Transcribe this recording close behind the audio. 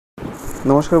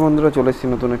নমস্কার বন্ধুরা, চলে এসেছি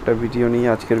নতুন একটা ভিডিও নিয়ে।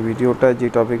 আজকের ভিডিওটা যে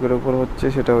টপিকের উপর হচ্ছে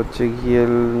সেটা হচ্ছে গিয়ে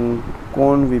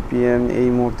কোন ভিপিএন এই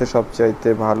মুহূর্তে সবচাইতে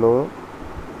ভালো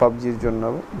পাবজির জন্য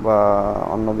বা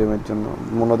অন্য গেমের জন্য।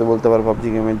 মূলত বলতে পারো পাবজি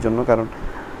গেমের জন্য, কারণ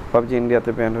পাবজি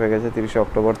ইন্ডিয়াতে ব্যান হয়ে গেছে 30শে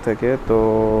অক্টোবর থেকে। তো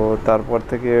তারপর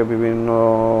থেকে বিভিন্ন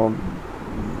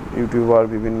ইউটিউবার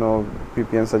বিভিন্ন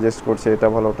ভিপিএন সাজেস্ট করছে, এটা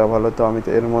ভালো ওটা ভালো। তো আমি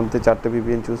এর মধ্যে 4টে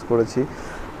ভিপিএন চুজ করেছি,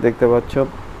 দেখতে পাচ্ছ।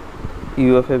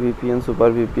 UEFA VPN, super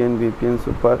VPN, VPN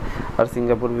super আর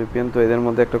সিঙ্গাপুর ভিপিএন। তো এদের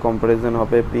মধ্যে একটা কম্প্যারিজন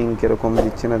হবে, পিং কীরকম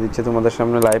দিচ্ছে না দিচ্ছে তোমাদের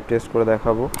সামনে লাইভ টেস্ট করে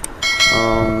দেখাবো।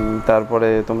 তারপরে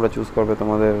তোমরা চুজ করবে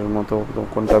তোমাদের মতো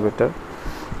কোনটা বেটার।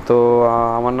 তো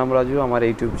আমার নাম রাজু, আমার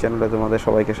ইউটিউব চ্যানেলে তোমাদের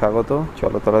সবাইকে স্বাগত।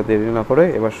 চলো তাহলে দেরি না করে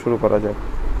এবার শুরু করা যাক।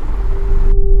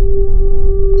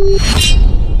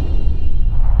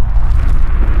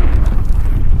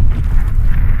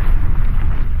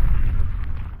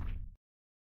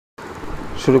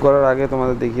 শুরু করার আগে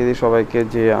তোমাদের দেখিয়ে দিই সবাইকে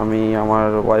যে আমি আমার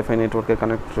ওয়াইফাই নেটওয়ার্কে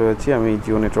কানেক্ট রয়েছি। আমি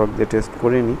জিও নেটওয়ার্ক দিয়ে টেস্ট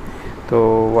করিনি। তো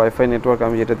ওয়াইফাই নেটওয়ার্ক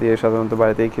আমি যেটা দিয়ে সাধারণত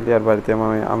বাড়িতেই খেলি, আর বাড়িতে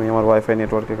আমি আমার ওয়াইফাই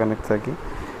নেটওয়ার্কে কানেক্ট থাকি।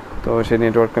 তো সেই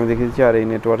নেটওয়ার্ককে আমি দেখিয়ে দিচ্ছি, আর এই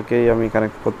নেটওয়ার্কেই আমি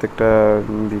কানেক্ট প্রত্যেকটা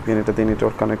ভিপিএন এটাতে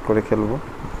নেটওয়ার্ক কানেক্ট করে খেলবো।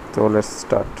 তো লেটস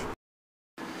স্টার্ট।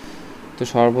 তো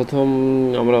সর্বপ্রথম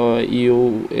আমরা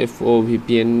ইউএফও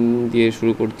ভিপিএন দিয়ে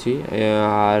শুরু করছি,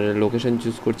 আর লোকেশন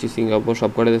চুজ করছি সিঙ্গাপুর।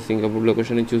 সবকটাতে সিঙ্গাপুর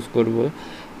লোকেশনে চুজ করব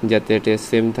যাতে এটা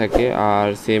সেম থাকে আর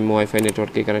সেম ওয়াইফাই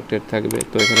নেটওয়ার্কে কানেক্টেড থাকবে।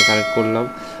 তো এখানে কানেক্ট করলাম,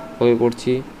 ওকে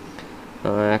করছি।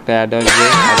 একটা অ্যাড আসবে,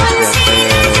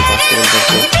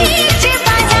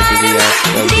 আর যদি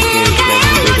আজকাল ভিডিও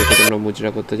দেখে তোমরা মুজরা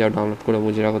করতে চাও, ডাউনলোড করে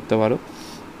মুজরা করতে পারো।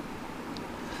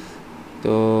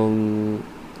 তো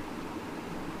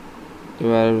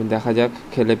এবার দেখা যাক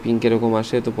খেলে পিং কীরকম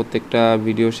আসে। তো প্রত্যেকটা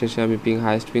ভিডিও শেষে আমি পিং,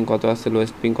 হাইয়েস্ট পিং কত আসছে,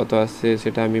 লোয়েস্ট পিং কত আসছে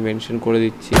সেটা আমি মেনশন করে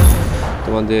দিচ্ছি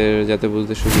তোমাদের যাতে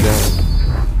বুঝতে সুবিধা হয়।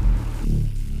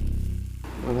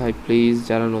 ভাই প্লিজ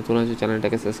যারা নতুন আছে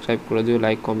চ্যানেলটাকে সাবস্ক্রাইব করে দিও,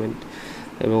 লাইক কমেন্ট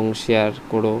এবং শেয়ার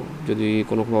করো। যদি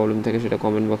কোনো প্রবলেম থাকে সেটা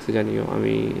কমেন্ট বক্সে জানিও,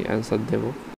 আমি অ্যান্সার দেবো।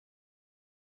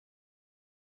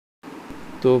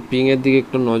 তো পিংয়ের দিকে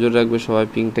একটু নজর রাখবে সবাই,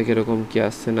 পিংটা কীরকম কী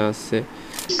আসছে না আসছে।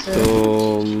 তো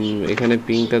এখানে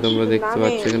পিংটা তোমরা দেখতে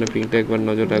পাচ্ছ, এখানে পিংটা একবার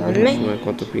নজর রাখবে সময়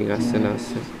কত পিং আসছে না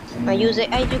আসছে।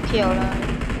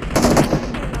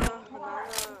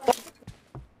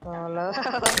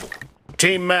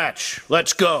 Team match,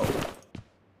 let's go.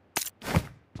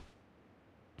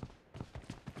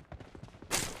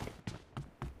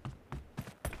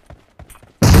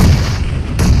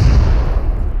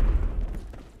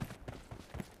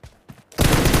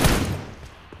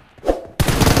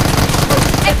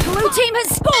 Team has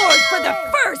scored for the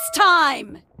first time!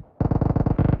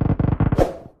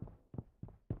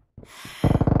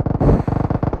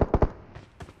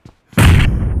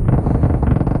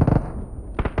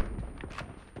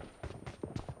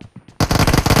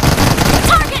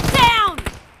 Target down!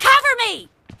 Cover me!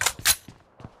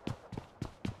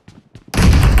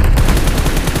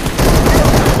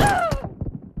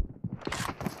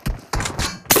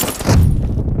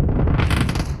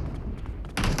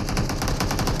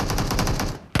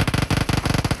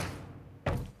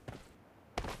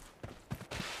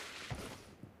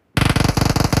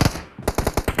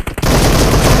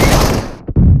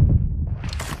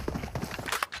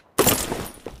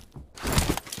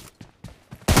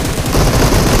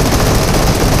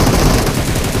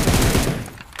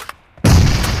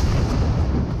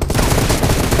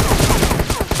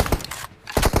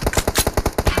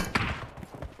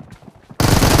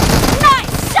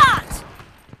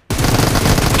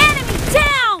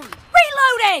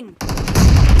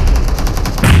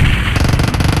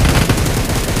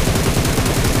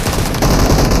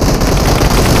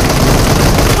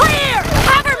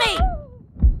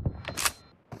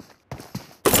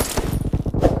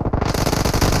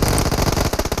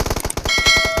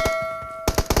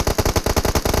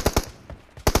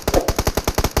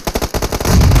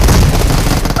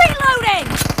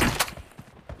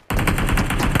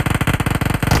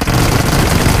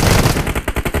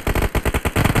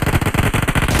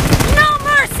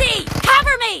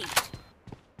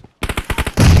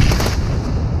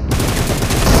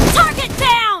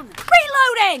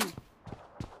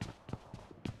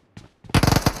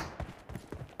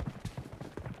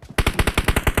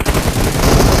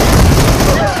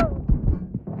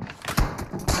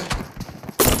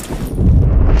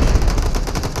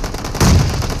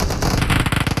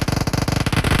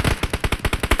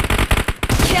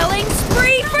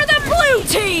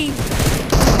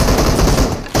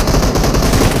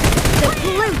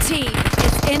 Team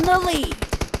is in the lead.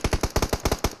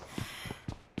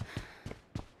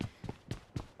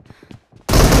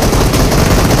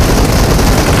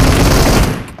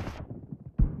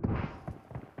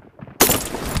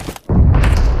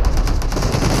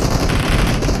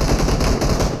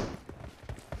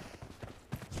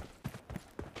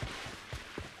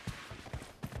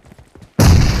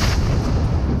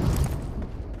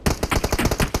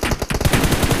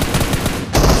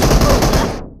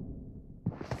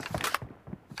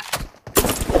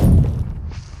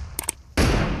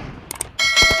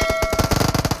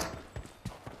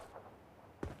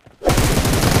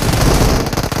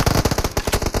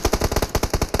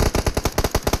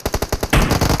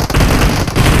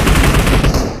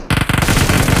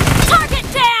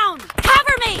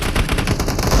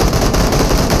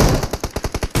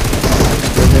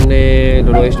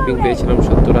 এখানে লোয়েস্ট পিং পেয়েছিলাম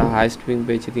 70, আর হাইয়েস্ট পিং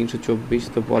পেয়েছি 324।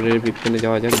 তো পরের ভিপিএনে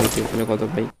যাওয়া যাক, দেখি এখানে কত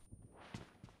পাই।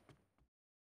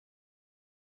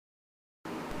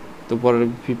 তো পরের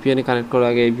ভিপিএনে কানেক্ট করার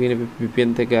আগে এই ভিপিএন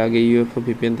থেকে আগে ইউএফও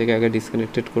ভিপিএন থেকে আগে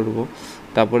ডিসকানেক্টেড করব,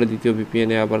 তারপরে দ্বিতীয়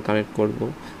ভিপিএনে আবার কানেক্ট করব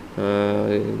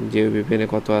যে ভিপিএনে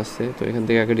কত আসছে। তো এখান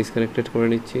থেকে আগে ডিসকানেক্টেড করে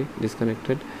নিচ্ছি।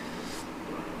 ডিসকানেক্টেড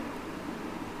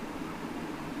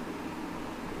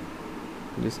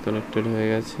হয়ে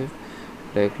গেছে,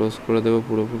 এটাকে ক্লোজ করে দেবো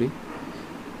পুরোপুরি।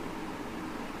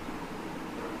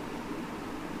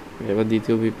 এবার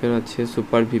দ্বিতীয় ভিপিএন আছে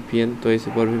সুপার ভিপিএন। তো এই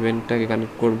সুপার ভিপিএনটাকে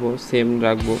কানেক্ট করব, সেম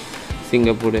রাখবো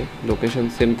সিঙ্গাপুরে, লোকেশন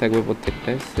সেম থাকবে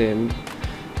প্রত্যেকটায় সেম।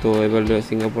 তো এবার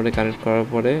সিঙ্গাপুরে কানেক্ট করার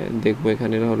পরে দেখবো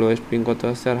এখানে লোয়েস্ট পিং কত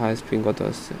আসছে আর হাইয়েস্ট পিং কত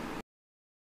আসছে।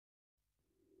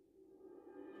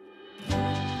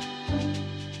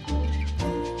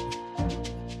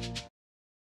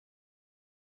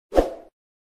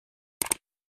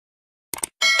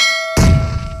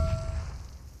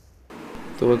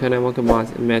 তো এখানে আমাকে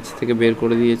ম্যাচ থেকে বের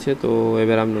করে দিয়েছে। তো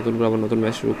এবার আমি আবার নতুন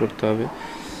ম্যাচ শুরু করতে হবে।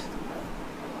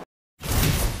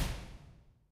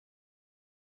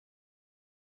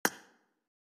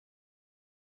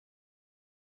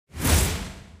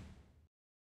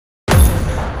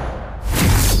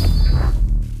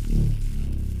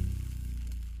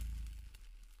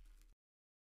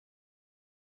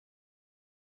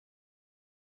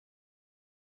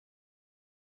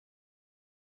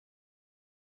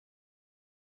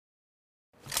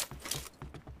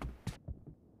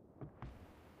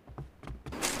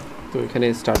 তো এখানে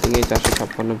স্টার্টিংয়ে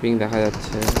 456 পিং দেখা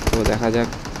যাচ্ছে। তো দেখা যাক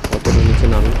কতটা নিচে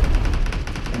নামে।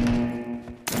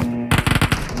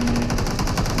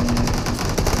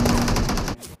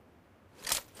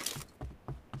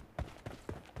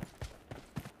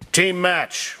 Team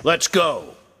match, let's go.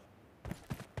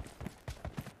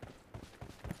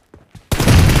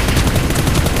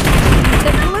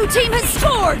 The blue team has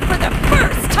scored for the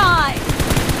first time.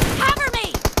 Cover me.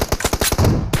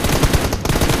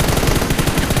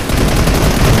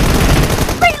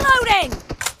 Reloading.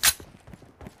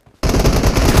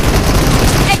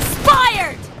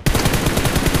 Expired.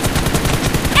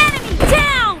 Enemy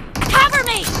down. Cover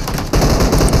me.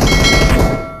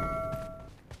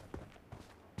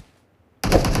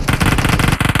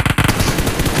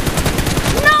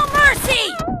 No mercy.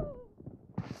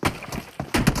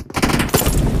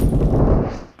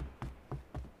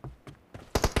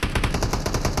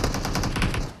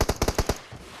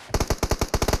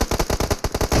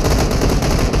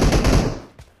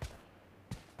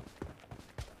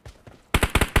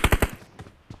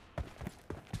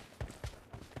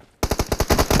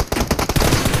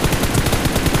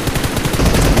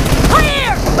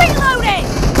 Clear. Reloading.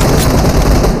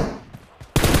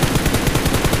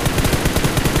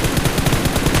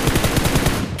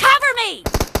 Cover me.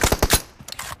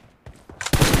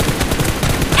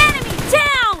 Enemy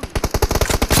down.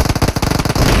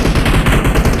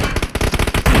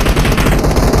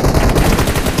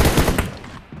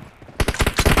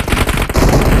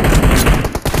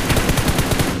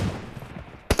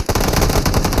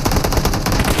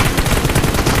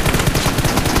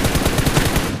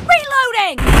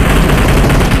 Reloading.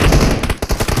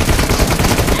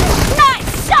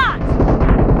 Nice shot.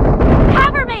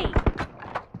 Cover me.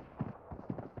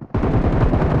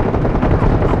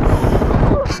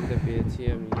 পেয়েছি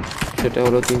আমি, সেটা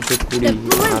হলো 320, The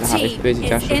blue R highest team পেয়েছি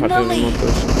is in 460 the এর মতো।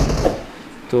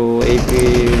 তো এই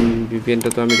ভিপিএনটা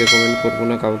তো আমি রেকমেন্ড করবো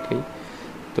না কাউকেই।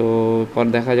 তো পর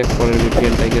দেখা যাক পরের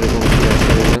ভিপিএনটা কীরকম কী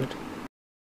আসে রেজাল্ট।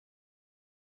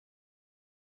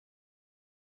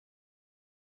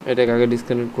 এটাকে আগে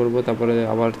ডিসকানেক্ট করব, তারপরে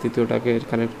আবার তৃতীয়টাকে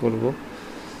কানেক্ট করব,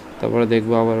 তারপরে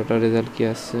দেখবো আবার ওটার রেজাল্ট কী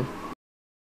আসছে।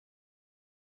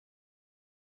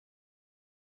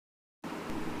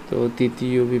 তো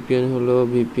তৃতীয় ভিপিএন হলো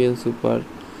ভিপিএন সুপার।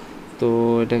 তো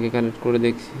এটাকে কানেক্ট করে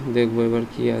দেখবো এবার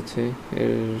কি আছে,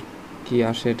 এর কি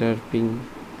আসে এটার পিং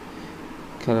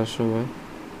খেলার সময়।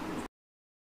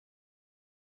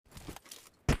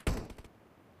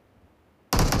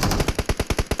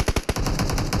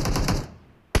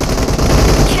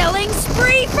 Killing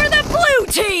spree for the blue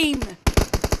team.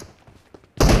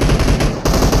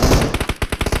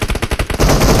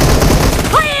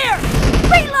 Clear.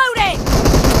 Reloading.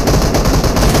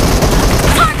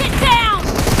 Target down.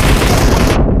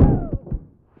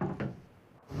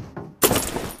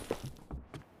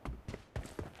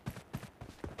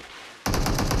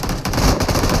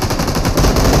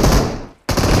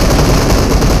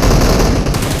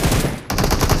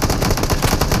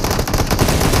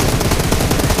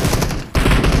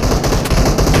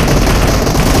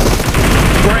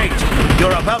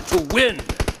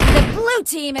 blue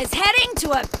team is heading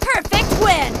to a perfect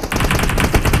win.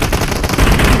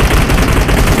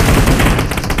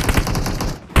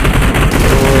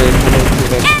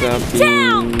 একটা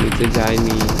পিং নিচে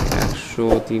যায়নি 100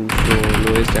 300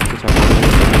 লোয়েস্ট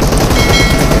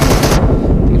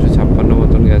 156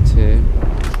 মতন গেছে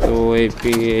তো এই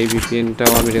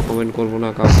ভিপিএনটাও আমি রেকমেন্ড করব না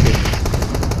কাউকে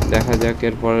দেখা যাক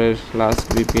এরপরের লাস্ট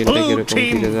ভিপিএনটা কিরকম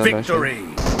কি রেজাল্ট আসে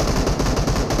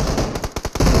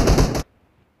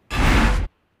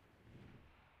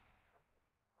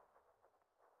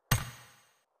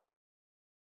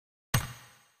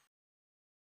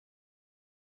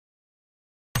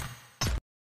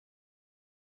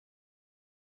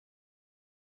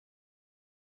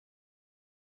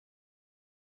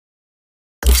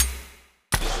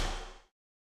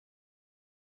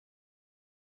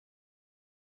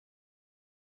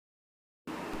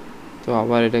তো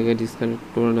আবার এটাকে ডিসকানেক্ট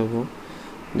করে নেব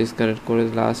ডিসকানেক্ট করে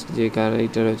লাস্ট যে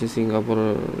এটা রয়েছে সিঙ্গাপুর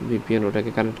ভিপিএন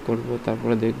ওটাকে কানেক্ট করব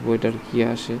তারপরে দেখব এটার কি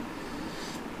আসে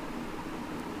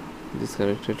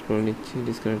ডিসকানেক্টেড করে নিচ্ছি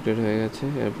ডিসকানেক্টেড হয়ে গেছে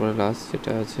এরপরে লাস্ট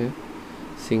যেটা আছে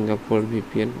সিঙ্গাপুর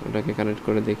ভিপিএন ওটাকে কানেক্ট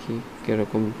করে দেখি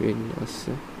কিরকম পিন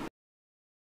আসছে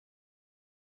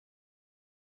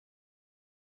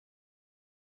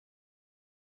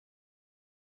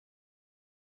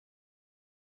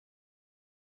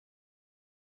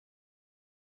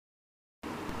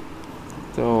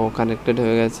তো কানেক্টেড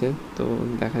হয়ে গেছে তো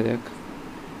দেখা যাক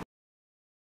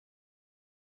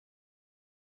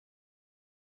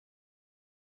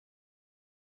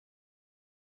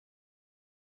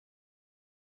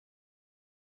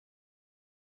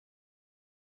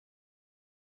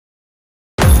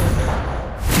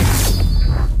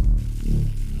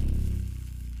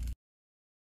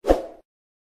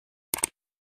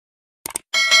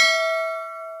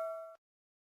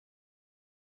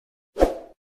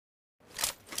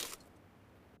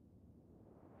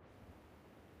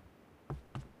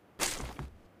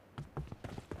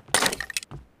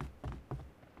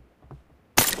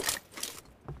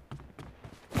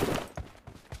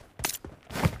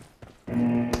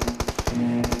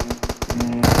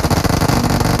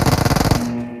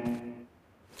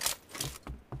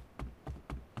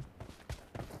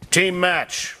Team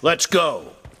match, let's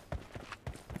go.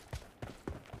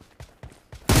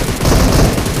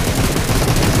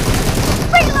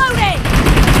 Reloading!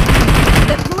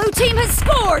 The blue team has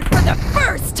scored for the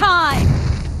first time!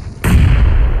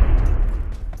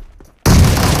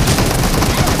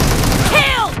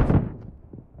 Kill!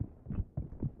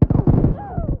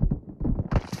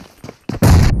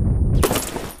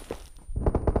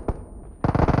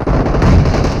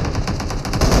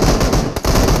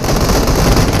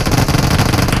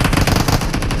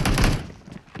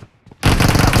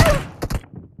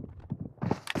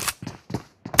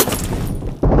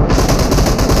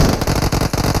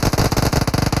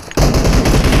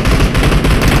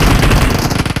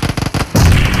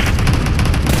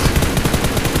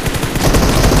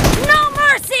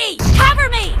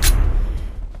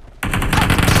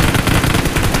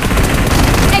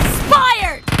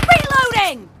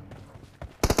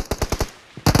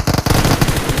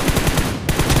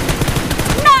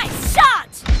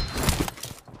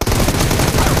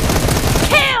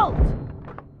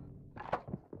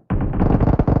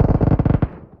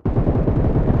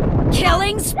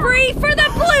 Killing spree for the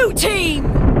blue team!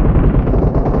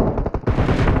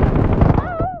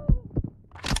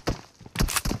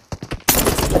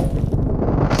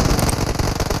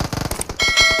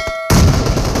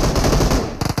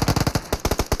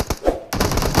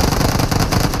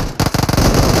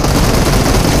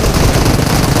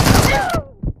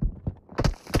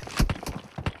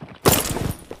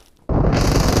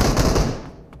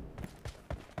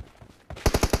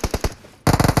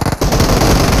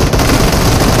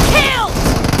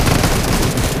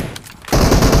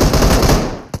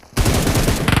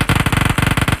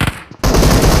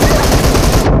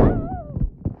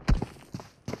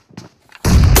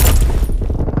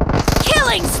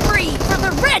 Killing spree for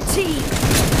the red team!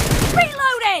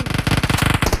 Reloading!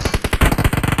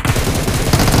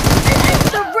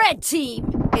 The red team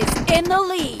is in the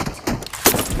lead.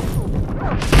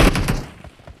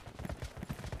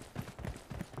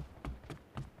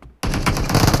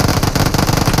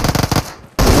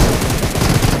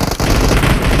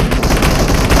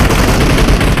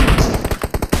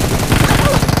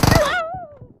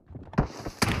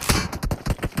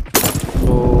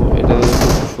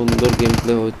 সুন্দর game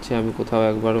play হচ্ছে আমি কোথাও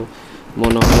একবারও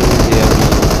মনে হয় যে আমি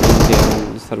Indian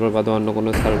server বাদে অন্য কোনো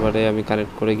সার্ভারে আমি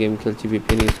কানেক্ট করে গেম খেলছি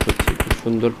ভিপিএন ইউজ করছি খুব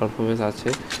সুন্দর পারফরমেন্স আছে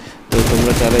তো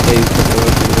তোমরা চাইলে এটা ইউজ করতে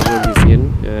পারো সিঙ্গাপুর ভিপিএন,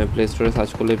 প্লে স্টোরে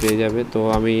সার্চ করলে পেয়ে যাবে। তো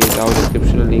আমি তাও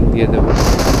ডিসক্রিপশনে লিঙ্ক দিয়ে দেবো,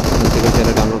 ওখান থেকে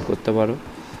চাইলে ডাউনলোড করতে পারো।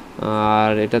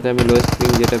 আর এটাতে আমি লোয়েস্ট পিং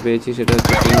যেটা পেয়েছি সেটা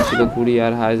হচ্ছে পিং ছিল 20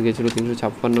 আর হাইস্ট গেছিলো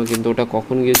 356, কিন্তু ওটা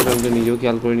কখন গিয়েছিলাম তো নিজেও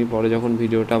খেয়াল করিনি। পরে যখন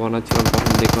ভিডিওটা বানাচ্ছিলাম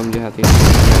তখন দেখলাম যে হ্যাঁ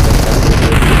 356,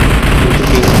 কিন্তু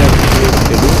পিংটা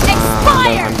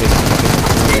আন্ডার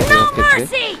 100 ক্ষেত্রে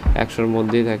 100-র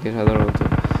মধ্যেই থাকে সাধারণত।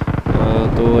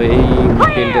 তো এই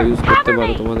ভিপিএনটা ইউজ করতে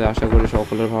পারো, তোমাদের আশা করি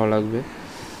সকলের ভালো লাগবে।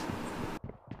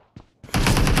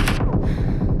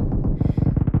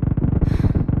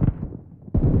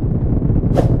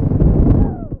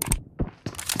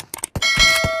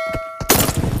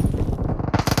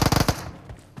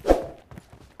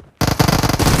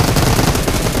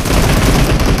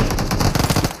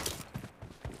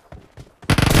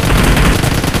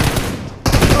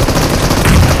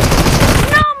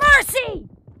 No mercy!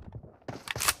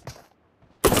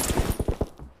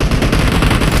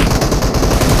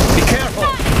 Be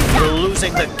careful. We're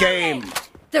losing the game.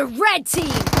 The red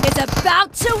team is about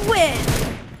to win!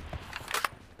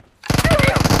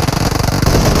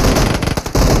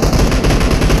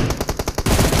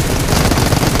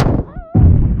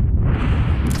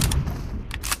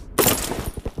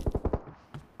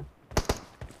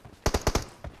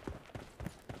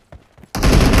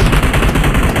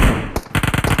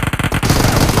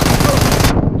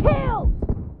 Kill!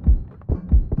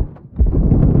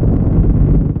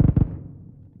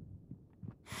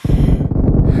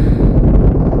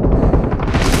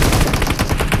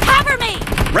 Cover me!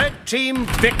 Red team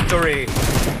victory.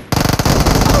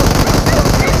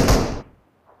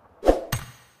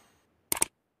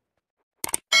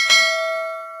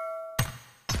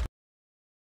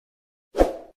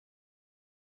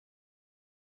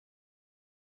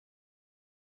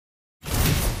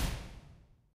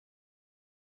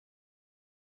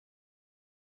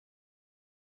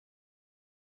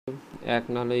 এক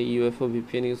নাহলে ইউএফও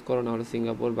ভিপিএন ইউজ করো, নাহলে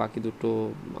সিঙ্গাপুর। বাকি দুটো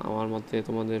আমার মতে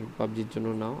তোমাদের পাবজির জন্য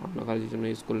নাও, আপনার কাজের জন্য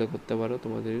ইউজ করলে করতে পারো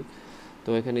তোমাদের। তো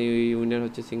এখানে উইনার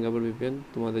হচ্ছে সিঙ্গাপুর ভিপিএন।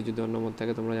 তোমাদের যদি অন্য মত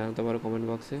থাকে তোমরা জানাতে পারো কমেন্ট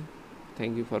বক্সে।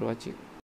 Thank you for watching.